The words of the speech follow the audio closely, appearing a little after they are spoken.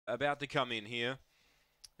about to come in here.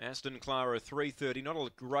 Aston Clara 3:30. Not a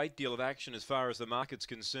great deal of action as far as the market's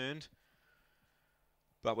concerned.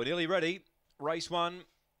 But we're nearly ready. Race 1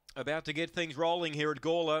 about to get things rolling here at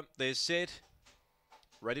Gawler. They're set.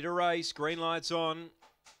 Ready to race. Green lights on.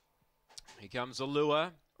 Here comes the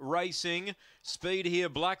lure. Racing. Speed here.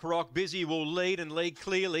 Black Rock Busy will lead and lead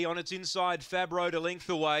clearly. On its inside, Fabro a length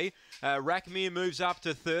away. Rackmere moves up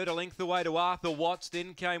to third, a length away to Arthur Watts.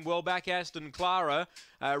 Then came well back Aston Clara.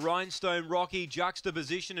 Rhinestone Rocky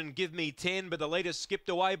juxtaposition and Give Me 10, but the leader skipped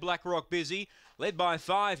away. Black Rock Busy led by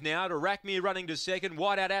 5 now to Rackmere running to second.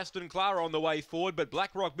 Wide out Aston Clara on the way forward, but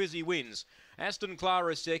Black Rock Busy wins. Aston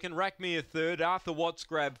Clara second, Rackmere third, Arthur Watts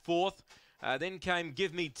grabbed fourth. Then came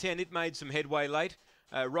Give Me 10. It made some headway late.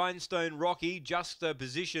 Rhinestone Rocky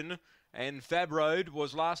juxtaposition, and Fab Road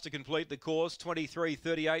was last to complete the course.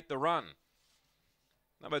 23:38 the run.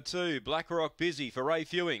 Number 2, Black Rock Busy for Ray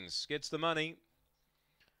Fewings gets the money.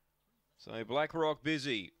 So Black Rock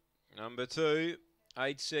Busy, number 2,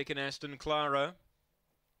 8-second Aston Clara.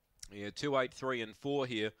 Yeah, 2, 8, 3 and 4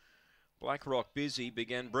 here. Black Rock Busy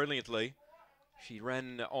began brilliantly. She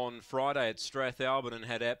ran on Friday at Strathalbyn and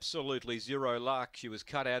had absolutely zero luck. She was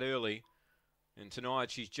cut out early. And tonight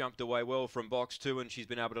she's jumped away well from box 2 and she's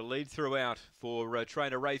been able to lead throughout for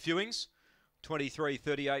trainer Ray Fewings.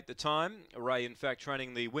 23:38 the time. Ray, in fact,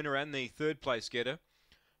 training the winner and the third place getter.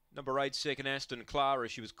 Number 8, second Aston Clara.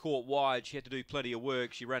 She was caught wide. She had to do plenty of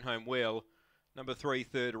work. She ran home well. Number 3,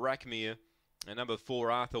 third Rackmere. And number 4,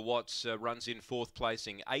 Arthur Watts runs in 4th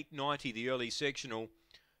placing. 8:90 the early sectional.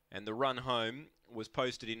 And the run home was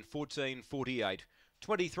posted in 14:48.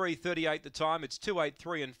 23:38 the time. It's 2, 8,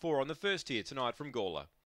 3 and 4 on the first here tonight from Gawler.